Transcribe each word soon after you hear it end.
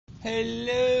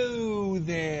Hello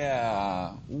there.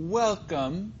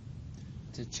 Welcome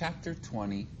to Chapter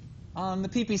 20 on the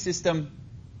pee-pee system.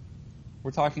 We're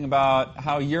talking about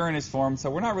how urine is formed, so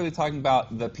we're not really talking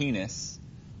about the penis,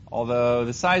 although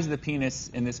the size of the penis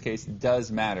in this case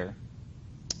does matter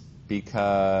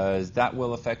because that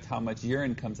will affect how much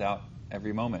urine comes out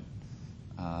every moment.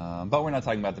 But we're not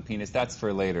talking about the penis. That's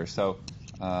for later. So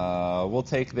we'll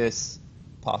take this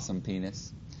possum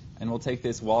penis, and we'll take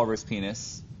this walrus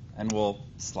penis, and we'll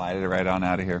slide it right on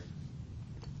out of here.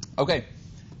 Okay.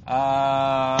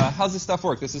 How's this stuff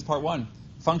work? This is part one.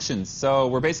 Functions. So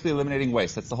we're basically eliminating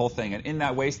waste. That's the whole thing. And in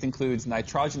that waste includes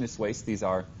nitrogenous waste. These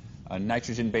are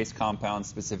nitrogen-based compounds.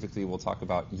 Specifically, we'll talk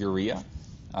about urea,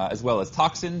 as well as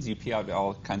toxins. You pee out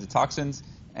all kinds of toxins.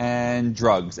 And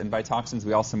drugs. And by toxins,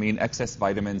 we also mean excess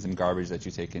vitamins and garbage that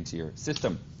you take into your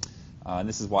system. And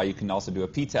this is why you can also do a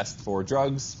pee test for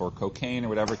drugs, for cocaine or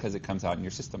whatever, because it comes out in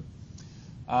your system.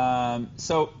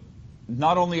 So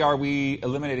not only are we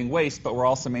eliminating waste, but we're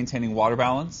also maintaining water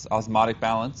balance, osmotic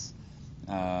balance,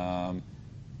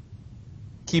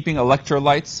 keeping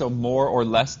electrolytes, so more or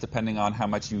less depending on how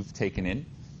much you've taken in.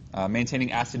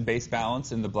 Maintaining acid-base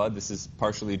balance in the blood. This is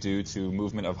partially due to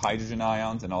movement of hydrogen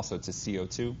ions and also to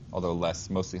CO2, although less,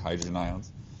 mostly hydrogen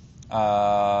ions.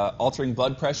 Altering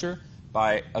blood pressure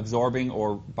by absorbing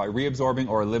or by reabsorbing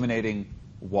or eliminating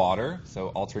water, so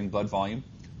altering blood volume.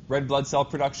 Red blood cell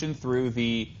production through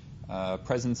the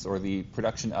presence or the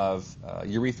production of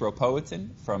erythropoietin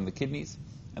from the kidneys,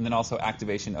 and then also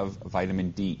activation of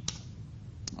vitamin D.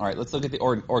 All right, let's look at the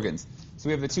organs. So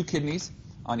we have the two kidneys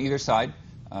on either side.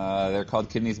 They're called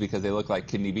kidneys because they look like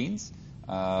kidney beans.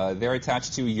 They're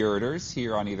attached to ureters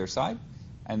here on either side,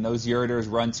 and those ureters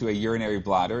run to a urinary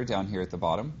bladder down here at the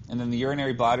bottom. And then the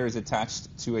urinary bladder is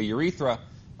attached to a urethra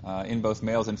in both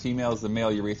males and females. The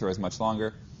male urethra is much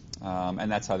longer,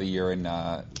 and that's how the urine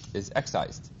is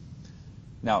excised.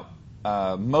 Now,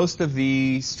 most of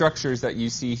the structures that you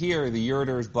see here, the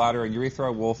ureters, bladder, and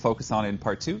urethra, we'll focus on in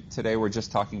part two. Today we're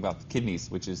just talking about the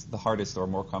kidneys, which is the hardest or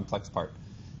more complex part.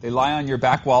 They lie on your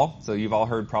back wall, so you've all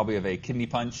heard probably of a kidney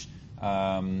punch,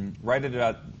 right at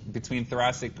about between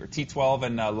thoracic or T12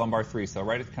 and lumbar 3, so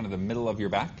right at kind of the middle of your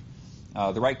back.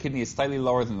 The right kidney is slightly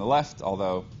lower than the left,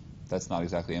 although that's not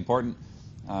exactly important.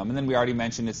 And then we already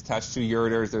mentioned it's attached to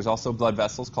ureters. There's also blood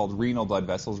vessels called renal blood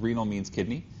vessels. Renal means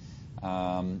kidney.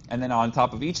 And then on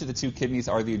top of each of the two kidneys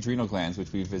are the adrenal glands,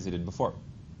 which we've visited before.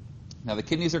 Now the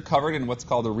kidneys are covered in what's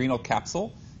called a renal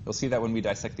capsule. You'll see that when we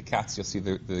dissect the cats, you'll see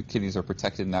the kidneys are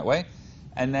protected in that way.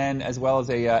 And then as well as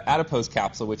a adipose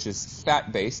capsule, which is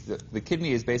fat-based. The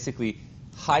kidney is basically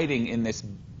hiding in this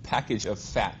package of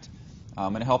fat.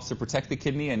 And it helps to protect the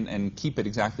kidney and keep it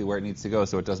exactly where it needs to go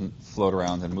so it doesn't float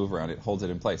around and move around. It holds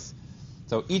it in place.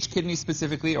 So each kidney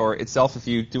specifically, or itself, if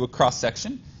you do a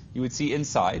cross-section, you would see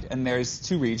inside. And there's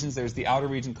two regions. There's the outer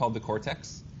region called the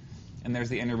cortex, and there's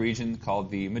the inner region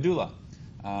called the medulla.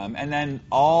 And then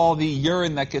all the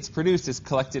urine that gets produced is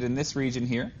collected in this region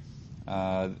here,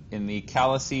 in the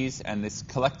calyces, and this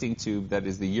collecting tube that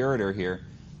is the ureter here,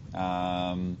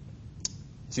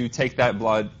 to take that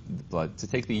to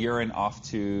take the urine off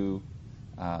to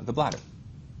the bladder.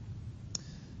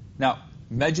 Now,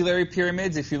 medullary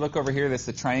pyramids, if you look over here, that's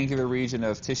the triangular region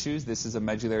of tissues. This is a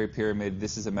medullary pyramid.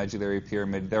 This is a medullary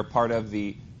pyramid. They're part of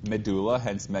the medulla,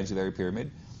 hence medullary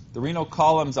pyramid. The renal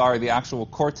columns are the actual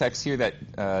cortex here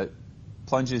that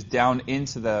plunges down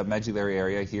into the medullary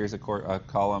area. Here's a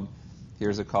column,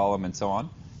 here's a column, and so on.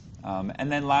 And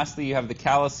then lastly, you have the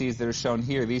calyces that are shown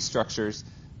here, these structures,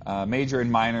 major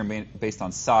and minor based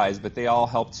on size, but they all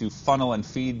help to funnel and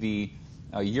feed the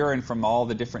urine from all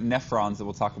the different nephrons that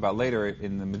we'll talk about later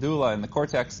in the medulla and the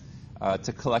cortex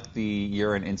to collect the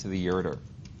urine into the ureter.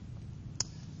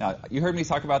 Now, you heard me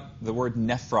talk about the word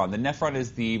nephron. The nephron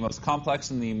is the most complex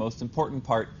and the most important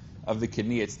part of the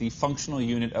kidney. It's the functional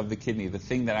unit of the kidney, the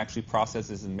thing that actually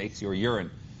processes and makes your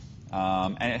urine.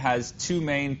 And it has two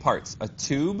main parts, a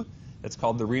tube that's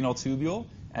called the renal tubule,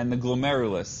 and the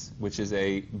glomerulus, which is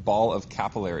a ball of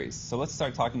capillaries. So let's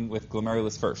start talking with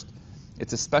glomerulus first.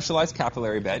 It's a specialized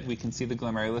capillary bed. We can see the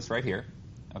glomerulus right here,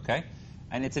 okay?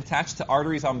 And it's attached to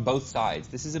arteries on both sides.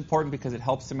 This is important because it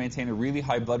helps to maintain a really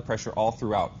high blood pressure all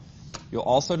throughout. You'll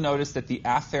also notice that the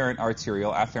afferent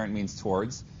arteriole, afferent means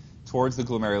towards the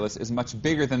glomerulus, is much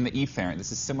bigger than the efferent.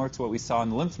 This is similar to what we saw in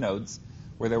the lymph nodes,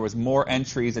 where there was more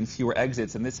entries and fewer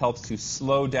exits, and this helps to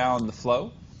slow down the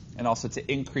flow and also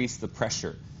to increase the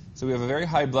pressure. So we have a very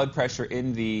high blood pressure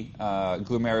in the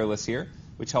glomerulus here,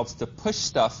 which helps to push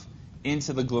stuff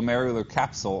into the glomerular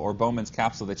capsule, or Bowman's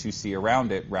capsule that you see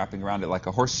around it, wrapping around it like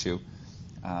a horseshoe.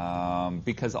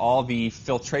 because all the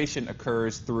filtration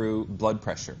occurs through blood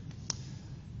pressure.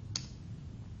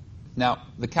 Now,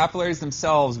 the capillaries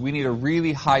themselves, we need a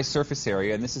really high surface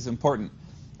area, and this is important.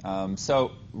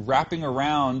 So wrapping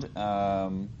around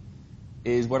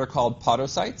is what are called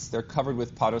podocytes. They're covered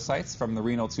with podocytes from the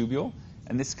renal tubule,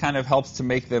 and this kind of helps to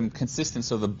make them consistent,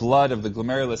 so the blood of the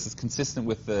glomerulus is consistent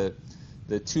with the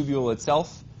tubule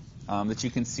itself. That you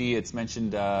can see, it's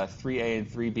mentioned 3A and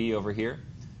 3B over here.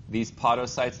 These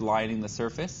podocytes lining the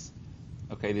surface.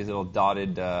 Okay, these little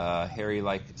dotted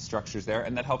hairy-like structures there,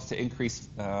 and that helps to increase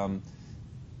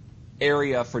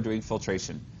area for doing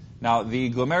filtration. Now,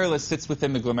 the glomerulus sits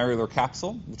within the glomerular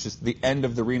capsule, which is the end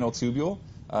of the renal tubule.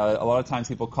 A lot of times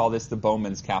people call this the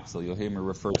Bowman's capsule. You'll hear me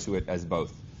refer to it as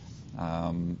both.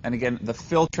 And again, the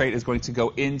filtrate is going to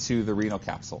go into the renal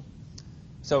capsule.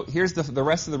 So here's the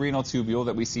rest of the renal tubule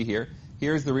that we see here.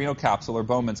 Here's the renal capsule, or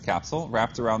Bowman's capsule,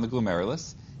 wrapped around the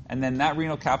glomerulus. And then that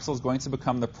renal capsule is going to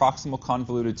become the proximal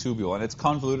convoluted tubule. And it's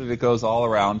convoluted, it goes all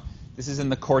around. This is in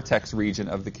the cortex region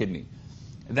of the kidney.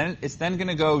 And then it's then going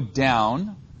to go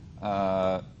down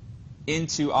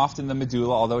into often the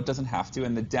medulla, although it doesn't have to.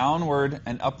 And the downward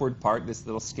and upward part, this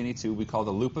little skinny tube, we call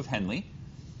the loop of Henle.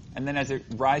 And then as it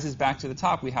rises back to the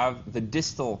top, we have the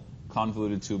distal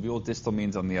convoluted tubule. Distal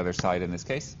means on the other side in this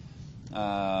case.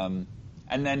 And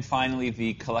then finally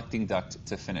the collecting duct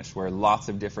to finish, where lots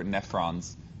of different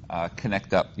nephrons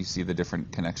connect up. You see the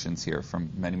different connections here from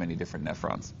many, many different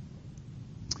nephrons.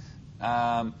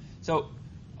 So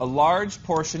a large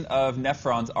portion of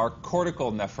nephrons are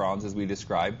cortical nephrons, as we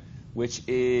described, which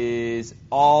is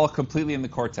all completely in the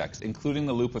cortex, including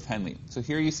the loop of Henle. So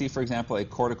here you see, for example, a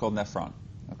cortical nephron.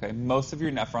 Okay? Most of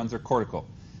your nephrons are cortical.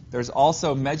 There's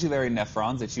also medullary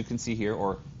nephrons that you can see here,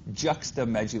 or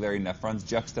juxtamedullary nephrons.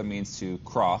 Juxta means to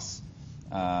cross.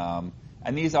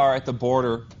 And these are at the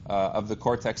border of the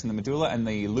cortex and the medulla, and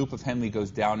the loop of Henle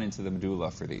goes down into the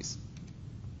medulla for these.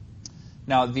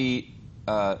 Now, the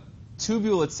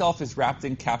tubule itself is wrapped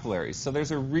in capillaries. So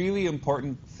there's a really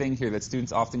important thing here that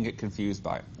students often get confused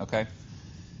by. Okay?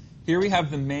 Here we have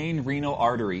the main renal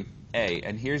artery, A,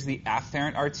 and here's the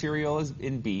afferent arteriole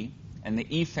in B, and the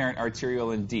efferent arteriole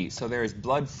in D. So there is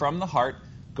blood from the heart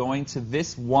going to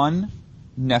this one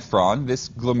nephron, this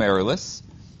glomerulus,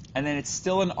 and then it's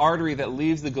still an artery that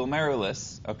leaves the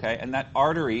glomerulus, okay? And that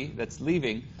artery that's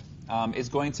leaving is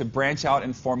going to branch out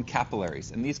and form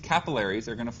capillaries. And these capillaries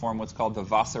are going to form what's called the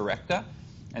vasa recta,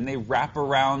 and they wrap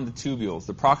around the tubules,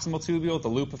 the proximal tubule, the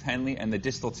loop of Henle, and the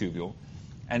distal tubule.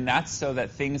 And that's so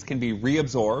that things can be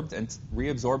reabsorbed, and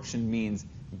reabsorption means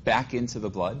back into the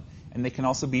blood. And they can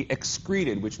also be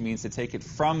excreted, which means to take it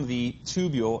from the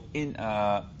tubule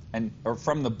or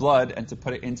from the blood and to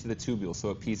put it into the tubule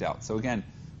so it pees out. So again,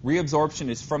 reabsorption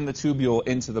is from the tubule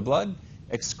into the blood.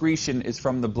 Excretion is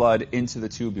from the blood into the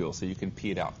tubule so you can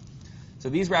pee it out. So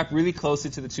these wrap really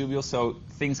closely to the tubule so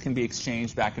things can be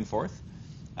exchanged back and forth.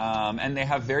 And they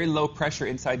have very low pressure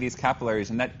inside these capillaries,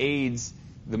 and that aids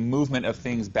the movement of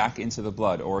things back into the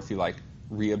blood, or if you like,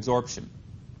 reabsorption.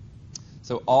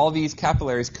 So all these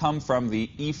capillaries come from the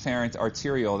efferent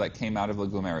arteriole that came out of the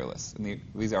glomerulus. And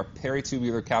these are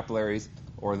peritubular capillaries,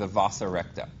 or the vasa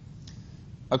recta.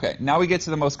 Okay, now we get to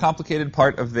the most complicated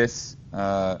part of this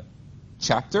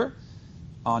chapter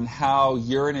on how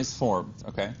urine is formed.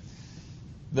 Okay,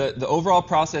 the overall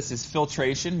process is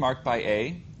filtration, marked by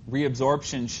A,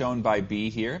 reabsorption, shown by B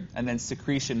here, and then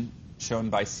secretion, shown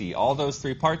by C. All those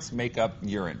three parts make up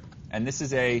urine. And this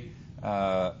is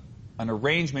an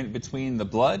arrangement between the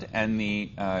blood and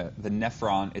the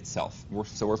nephron itself.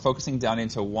 So we're focusing down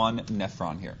into one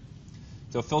nephron here.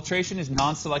 So filtration is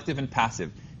non-selective and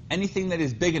passive. Anything that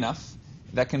is big enough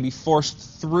that can be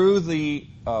forced through the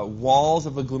walls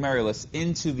of the glomerulus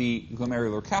into the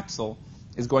glomerular capsule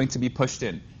is going to be pushed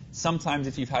in. Sometimes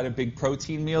if you've had a big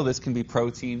protein meal, this can be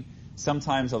protein.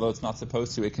 Sometimes, although it's not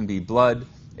supposed to, it can be blood.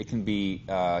 It can be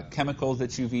chemicals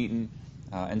that you've eaten,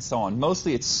 and so on.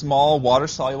 Mostly it's small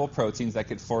water-soluble proteins that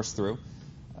get forced through.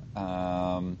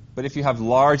 But if you have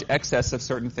large excess of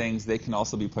certain things, they can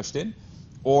also be pushed in.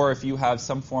 Or if you have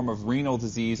some form of renal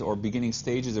disease or beginning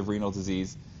stages of renal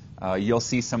disease, you'll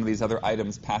see some of these other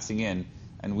items passing in.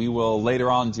 And we will later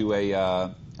on do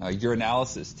a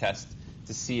urinalysis test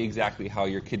to see exactly how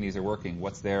your kidneys are working,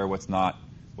 what's there, what's not,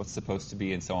 what's supposed to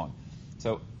be, and so on.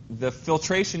 So the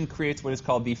filtration creates what is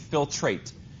called the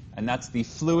filtrate, and that's the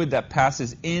fluid that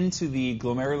passes into the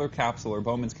glomerular capsule or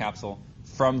Bowman's capsule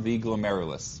from the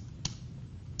glomerulus.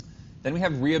 Then we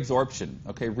have reabsorption.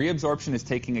 Okay, reabsorption is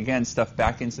taking, again, stuff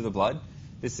back into the blood.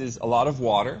 This is a lot of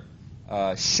water,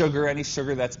 sugar, any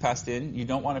sugar that's passed in. You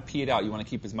don't want to pee it out. You want to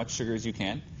keep as much sugar as you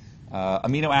can.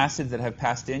 Amino acids that have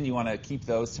passed in, you want to keep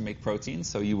those to make proteins,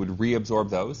 so you would reabsorb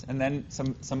those. And then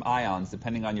some ions,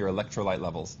 depending on your electrolyte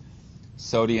levels.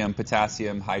 Sodium,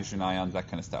 potassium, hydrogen ions, that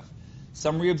kind of stuff.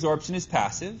 Some reabsorption is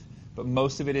passive, but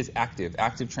most of it is active.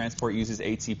 Active transport uses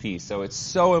ATP. So it's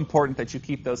so important that you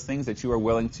keep those things that you are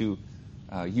willing to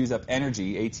use up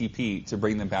energy, ATP, to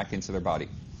bring them back into their body.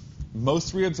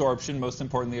 Most reabsorption, most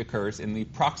importantly, occurs in the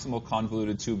proximal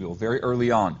convoluted tubule, very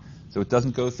early on. So it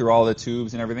doesn't go through all the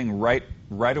tubes and everything right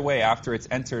away after it's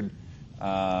entered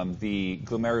the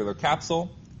glomerular capsule.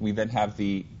 We then have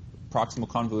the proximal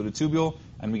convoluted tubule,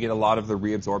 and we get a lot of the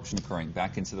reabsorption occurring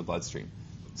back into the bloodstream.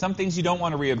 Some things you don't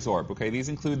want to reabsorb, okay? These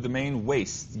include the main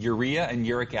waste, urea and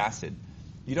uric acid.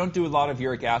 You don't do a lot of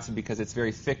uric acid because it's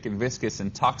very thick and viscous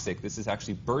and toxic. This is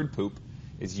actually bird poop,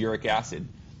 is uric acid,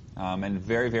 and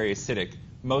very, very acidic.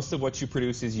 Most of what you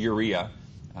produce is urea,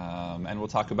 and we'll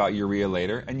talk about urea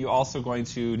later. And you're also going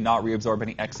to not reabsorb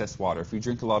any excess water. If you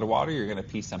drink a lot of water, you're going to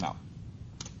pee some out.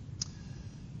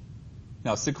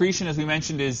 Now, secretion, as we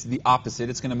mentioned, is the opposite.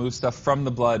 It's going to move stuff from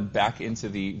the blood back into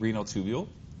the renal tubule.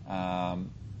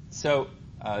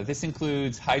 This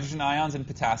includes hydrogen ions and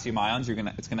potassium ions.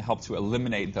 It's going to help to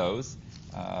eliminate those.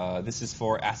 This is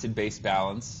for acid-base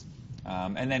balance.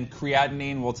 And then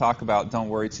creatinine we'll talk about. Don't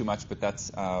worry too much, but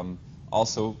that's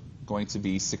also going to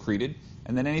be secreted.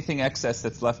 And then anything excess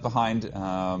that's left behind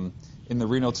in the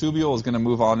renal tubule is going to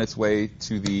move on its way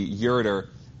to the ureter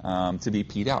to be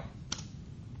peed out.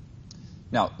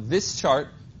 Now, this chart,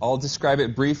 I'll describe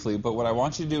it briefly, but what I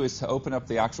want you to do is to open up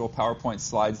the actual PowerPoint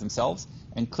slides themselves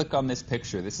and click on this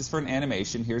picture. This is for an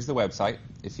animation. Here's the website.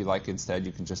 If you like, instead,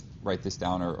 you can just write this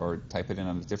down or type it in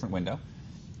on a different window.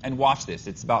 And watch this.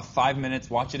 It's about 5 minutes.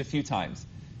 Watch it a few times.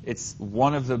 It's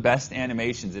one of the best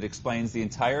animations. It explains the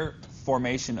entire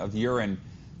formation of urine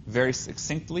very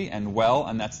succinctly and well,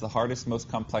 and that's the hardest, most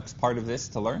complex part of this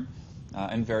to learn,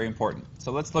 and very important.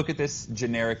 So let's look at this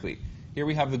generically. Here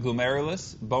we have the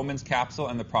glomerulus, Bowman's capsule,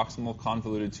 and the proximal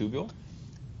convoluted tubule.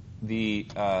 The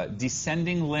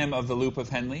descending limb of the loop of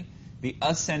Henle, the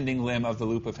ascending limb of the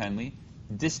loop of Henle,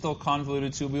 distal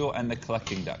convoluted tubule, and the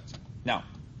collecting duct. Now,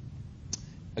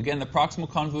 again, the proximal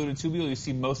convoluted tubule, you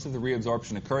see most of the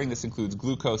reabsorption occurring. This includes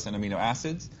glucose and amino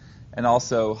acids, and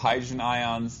also hydrogen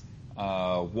ions,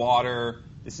 water.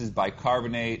 This is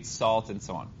bicarbonate, salt, and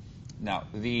so on. Now,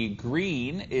 the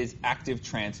green is active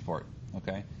transport,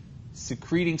 okay?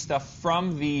 Secreting stuff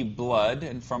from the blood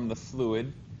and from the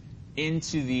fluid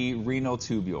into the renal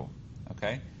tubule,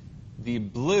 okay? The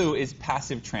blue is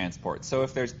passive transport. So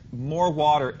if there's more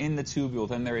water in the tubule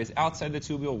than there is outside the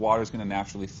tubule, water is going to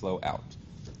naturally flow out.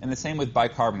 And the same with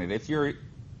bicarbonate. If you're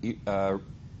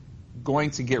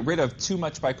going to get rid of too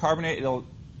much bicarbonate, it'll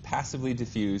passively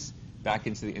diffuse back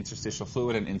into the interstitial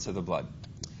fluid and into the blood.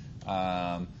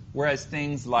 Whereas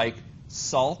things like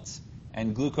salt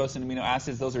and glucose and amino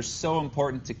acids, those are so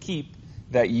important to keep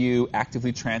that you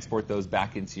actively transport those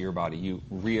back into your body. You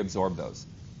reabsorb those.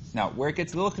 Now, where it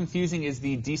gets a little confusing is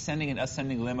the descending and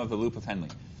ascending limb of the loop of Henle.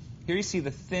 Here you see the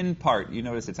thin part. You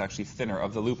notice it's actually thinner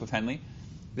of the loop of Henle.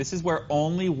 This is where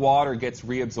only water gets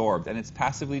reabsorbed, and it's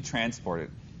passively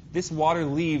transported. This water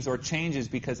leaves or changes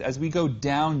because as we go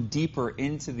down deeper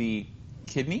into the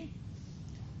kidney,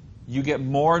 you get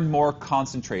more and more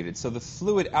concentrated. So the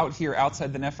fluid out here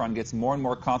outside the nephron gets more and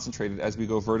more concentrated as we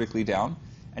go vertically down,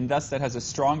 and thus that has a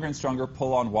stronger and stronger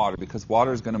pull on water because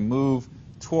water is going to move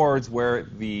towards where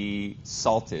the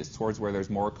salt is, towards where there's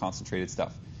more concentrated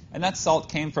stuff. And that salt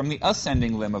came from the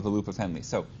ascending limb of the loop of Henle.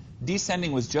 So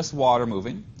descending was just water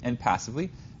moving and passively.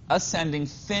 Ascending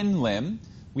thin limb,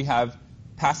 we have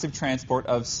passive transport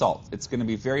of salt. It's going to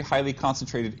be very highly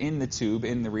concentrated in the tube,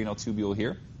 in the renal tubule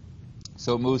here.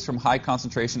 So it moves from high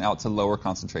concentration out to lower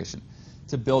concentration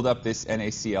to build up this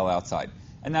NaCl outside.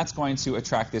 And that's going to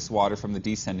attract this water from the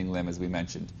descending limb, as we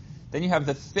mentioned. Then you have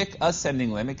the thick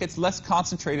ascending limb. It gets less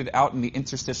concentrated out in the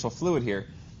interstitial fluid here.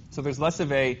 So there's less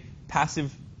of a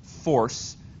passive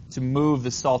force to move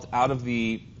the salt out of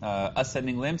the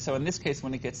ascending limb. So in this case,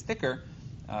 when it gets thicker,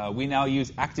 we now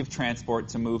use active transport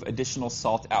to move additional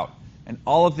salt out. And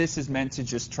all of this is meant to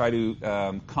just try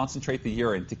to concentrate the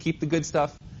urine, to keep the good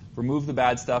stuff, remove the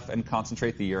bad stuff, and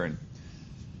concentrate the urine.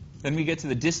 Then we get to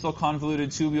the distal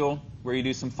convoluted tubule, where you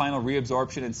do some final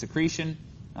reabsorption and secretion,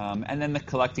 and then the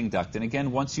collecting duct. And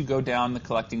again, once you go down the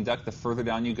collecting duct, the further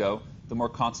down you go, the more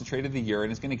concentrated the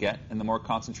urine is going to get, and the more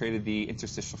concentrated the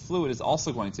interstitial fluid is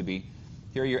also going to be.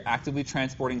 Here you're actively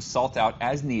transporting salt out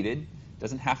as needed.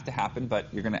 Doesn't have to happen, but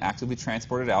you're going to actively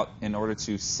transport it out in order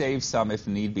to save some if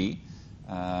need be,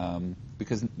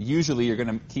 because usually you're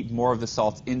going to keep more of the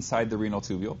salt inside the renal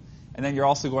tubule. And then you're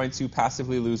also going to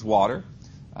passively lose water.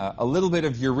 a little bit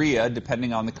of urea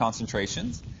depending on the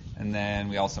concentrations, and then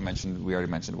we already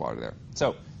mentioned water there.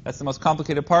 So that's the most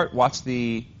complicated part. Watch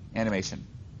the animation.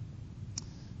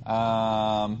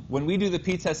 When we do the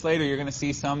p-test later, you're going to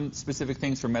see some specific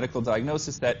things for medical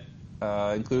diagnosis that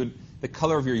include the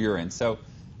color of your urine. So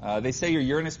they say your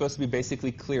urine is supposed to be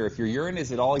basically clear. If your urine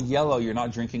is at all yellow, you're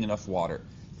not drinking enough water.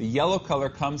 The yellow color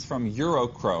comes from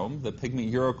urochrome, the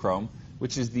pigment urochrome,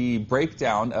 which is the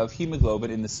breakdown of hemoglobin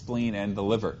in the spleen and the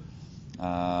liver.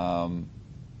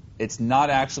 It's not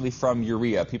actually from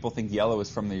urea. People think yellow is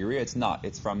from the urea. It's not.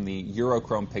 It's from the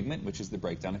urochrome pigment, which is the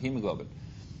breakdown of hemoglobin.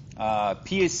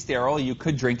 Pee is sterile. You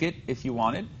could drink it if you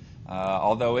wanted,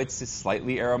 although it's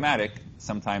slightly aromatic,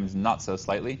 sometimes not so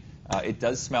slightly. It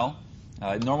does smell.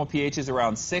 Normal pH is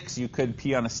around 6. You could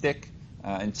pee on a stick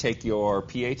and check your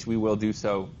pH. We will do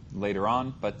so later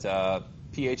on, but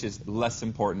pH is less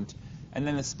important. And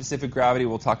then the specific gravity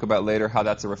we'll talk about later, how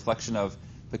that's a reflection of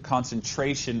the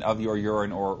concentration of your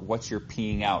urine or what you're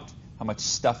peeing out, how much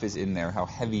stuff is in there, how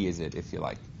heavy is it, if you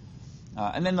like.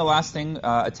 And then the last thing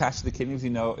attached to the kidneys, you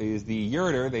know, is the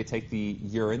ureter. They take the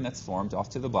urine that's formed off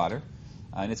to the bladder,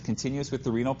 and it's continuous with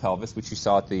the renal pelvis, which you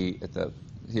saw at the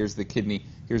here's the kidney,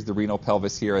 here's the renal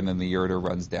pelvis here, and then the ureter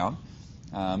runs down.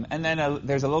 And then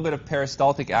there's a little bit of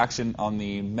peristaltic action on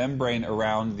the membrane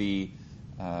around the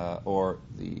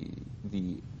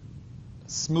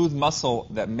smooth muscle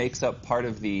that makes up part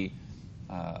of the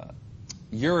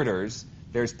ureters.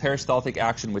 There's peristaltic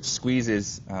action which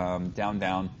squeezes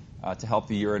down to help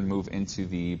the urine move into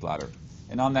the bladder.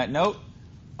 And on that note,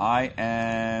 I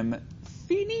am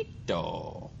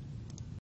finito.